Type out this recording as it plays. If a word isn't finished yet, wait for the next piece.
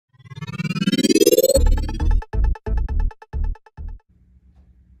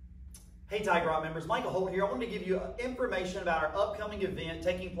Tiger Rock members, Michael Holt here. I wanted to give you information about our upcoming event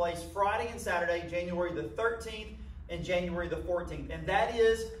taking place Friday and Saturday, January the 13th and January the 14th. And that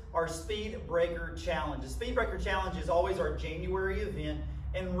is our Speed Breaker Challenge. The Speed Breaker Challenge is always our January event.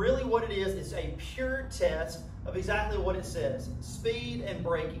 And really what it is a pure test of exactly what it says, speed and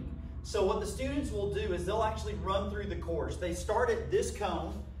braking. So what the students will do is they'll actually run through the course. They start at this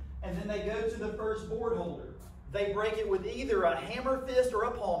cone, and then they go to the first board holder. They break it with either a hammer fist or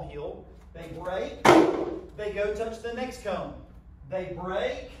a palm heel. They break, they go touch the next cone. They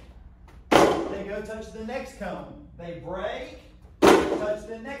break, they go touch the next cone. They break, touch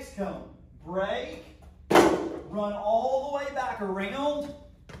the next cone. Break, run all the way back around.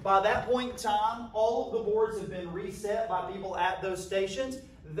 By that point in time, all of the boards have been reset by people at those stations.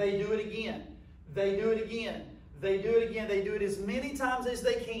 They do it again. They do it again. They do it again. They do it as many times as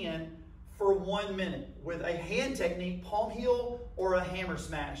they can for 1 minute with a hand technique, palm heel or a hammer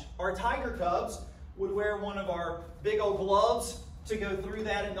smash. Our Tiger Cubs would wear one of our big old gloves to go through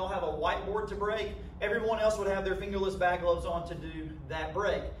that, and they'll have a whiteboard to break. Everyone else would have their fingerless bag gloves on to do that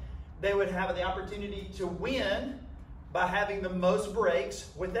break. They would have the opportunity to win by having the most breaks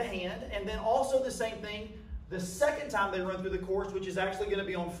with the hand, and then also the same thing the second time they run through the course, which is actually going to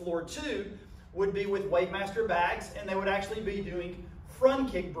be on floor 2, would be with Weightmaster bags, and they would actually be doing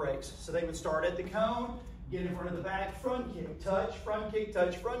front kick breaks. So they would start at the cone, get in front of the bag, front kick, touch, front kick,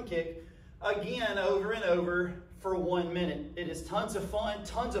 touch, front kick, again over and over for 1 minute. It is tons of fun,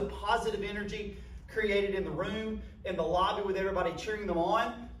 tons of positive energy created in the room, in the lobby with everybody cheering them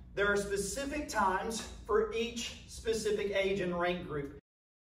on. There are specific times for each specific age and rank group.